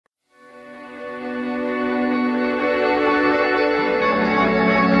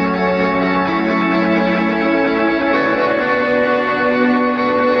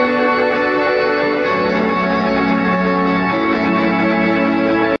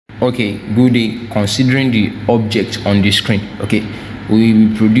Okay, good day. Considering the object on the screen, okay, we will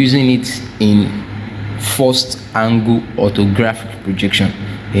be producing it in first angle orthographic projection.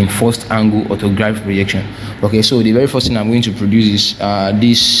 Okay, so the very first thing I'm going to produce is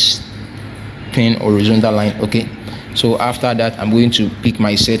this thin horizontal line. Okay, so after that I'm going to pick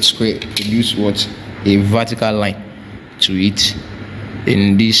my set square, produce what, a vertical line to it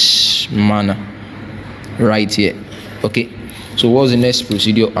in this manner right here. Okay, so what's the next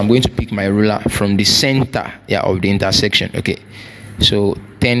procedure? I'm going to pick my ruler from the center, of the intersection. Okay, so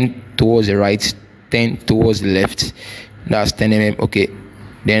 10 towards the right, 10 towards the left, that's 10 mm. Okay,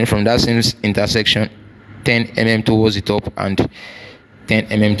 then from that same intersection, 10 mm towards the top and 10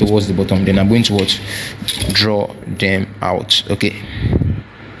 mm towards the bottom. Then I'm going to draw them out. Okay,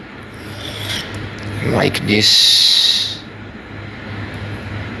 like this,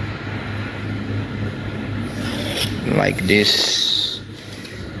 like this,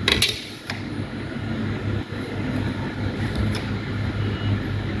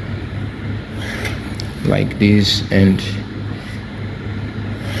 like this, and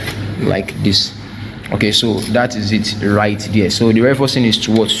like this. Okay, so that is it right there. So the very first thing is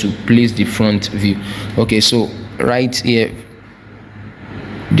to place the front view. Okay, so right here,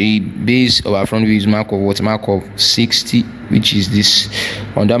 the base of our front view is mark of 60, which is this.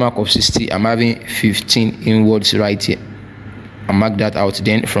 On that mark of 60, I'm having 15 inwards right here. I mark that out.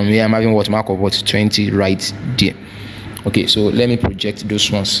 Then from here, I'm having mark of 20 right there. Okay, so let me project those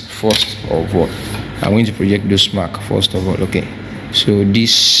ones first of all. I'm going to project those mark first of all. Okay, so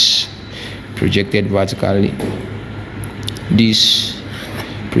this projected vertically, this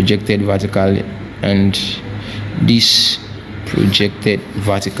projected vertically, and this projected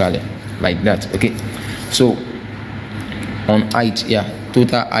vertically, like that. Okay, so on height,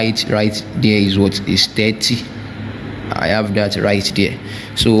 total height right there is 30. I have that right there.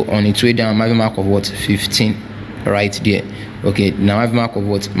 So on its way down, I'm having mark of 15 right there. Okay, now I have mark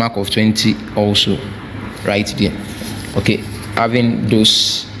of 20 also right there. Okay, having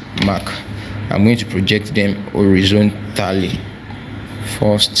those mark, I'm going to project them horizontally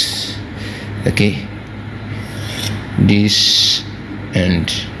first. Okay, this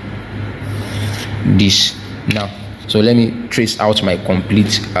and this. Now, so let me trace out my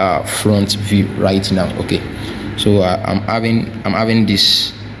complete front view right now. Okay, so I'm having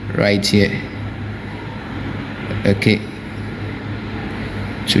this right here. Okay,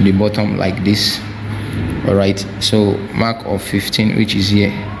 to the bottom like this. All right, so mark of 15, which is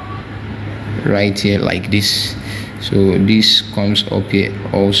here, right here, like this. So this comes up here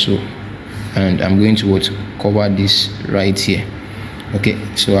also, and I'm going to cover this right here. Okay,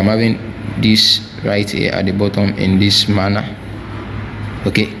 so I'm having this right here at the bottom in this manner.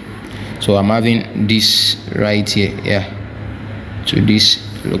 Okay, so I'm having this right here, to this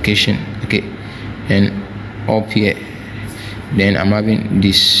location. Okay, and up here, then I'm having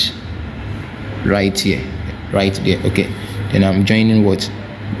this right here, right there. Okay, then I'm joining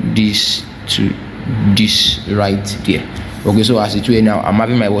this to this right there. Okay, so as it were now, I'm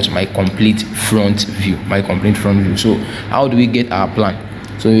having my complete front view, So how do we get our plan?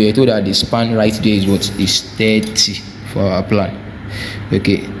 So we are told that the span right there is 30 for our plan.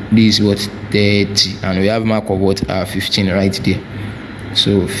 Okay, this is 30, and we have mark of 15 right there.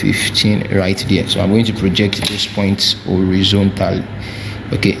 So 15 right there. So I'm going to project those points horizontally.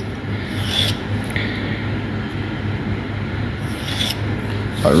 Okay,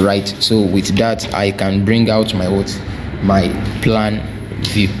 all right, so with that I can bring out my plan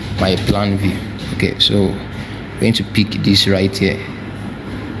view. Okay, so I'm going to pick this right here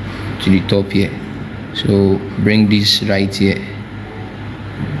to the top here. So bring this right here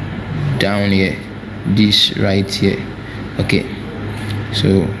down here, this right here. Okay, so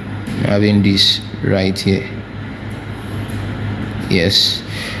I'm having this right here. Yes,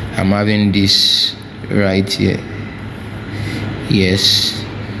 I'm having this right here. Yes.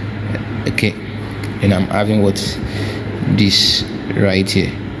 Okay, and I'm having this right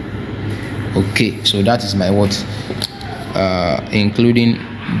here. Okay, so that is my including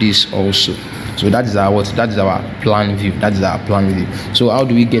this also. So that is our plan view. So how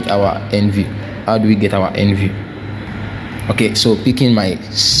do we get our end view? Okay, so picking my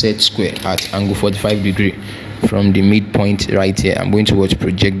set square at angle 45 degree from the midpoint right here, I'm going to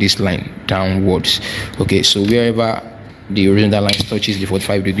project this line downwards. Okay, so wherever the horizontal line touches the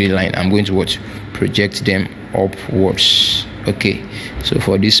 45 degree line, I'm going to project them upwards. Okay, so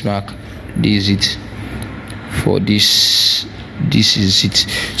for this mark, this is it. For this is it.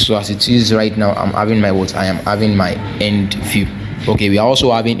 So as it is right now, I'm having I am having my end view. Okay, we are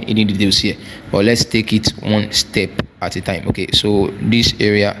also having hidden details here, but let's take it one step at a time. Okay, so this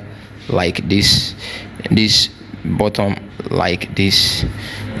area like this bottom like this,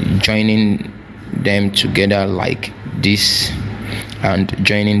 joining them together like this, and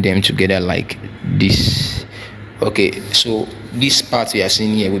joining them together like this. Okay, so this part we are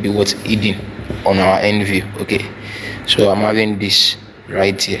seeing here will be what's hidden on our end view. Okay, so I'm having this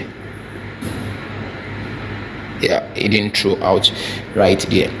right here, yeah, hidden throughout right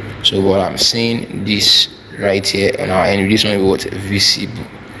there. So what I'm saying, this right here on our end, this one will be what visible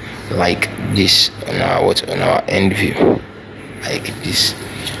like this on our end view like this.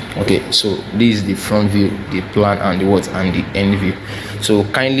 Okay, so this is the front view, the plan, and the end view. So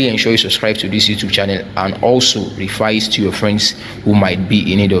kindly ensure you subscribe to this YouTube channel and also refer it to your friends who might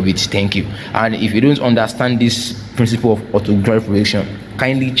be in need of it. Thank you. And if you don't understand this principle of orthographic projection,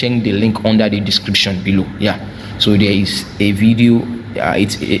 kindly check the link under the description below. Yeah, so there is a video,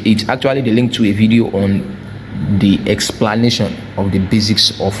 it's actually the link to a video on the explanation of the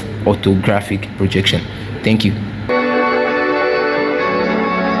basics of orthographic projection. Thank you.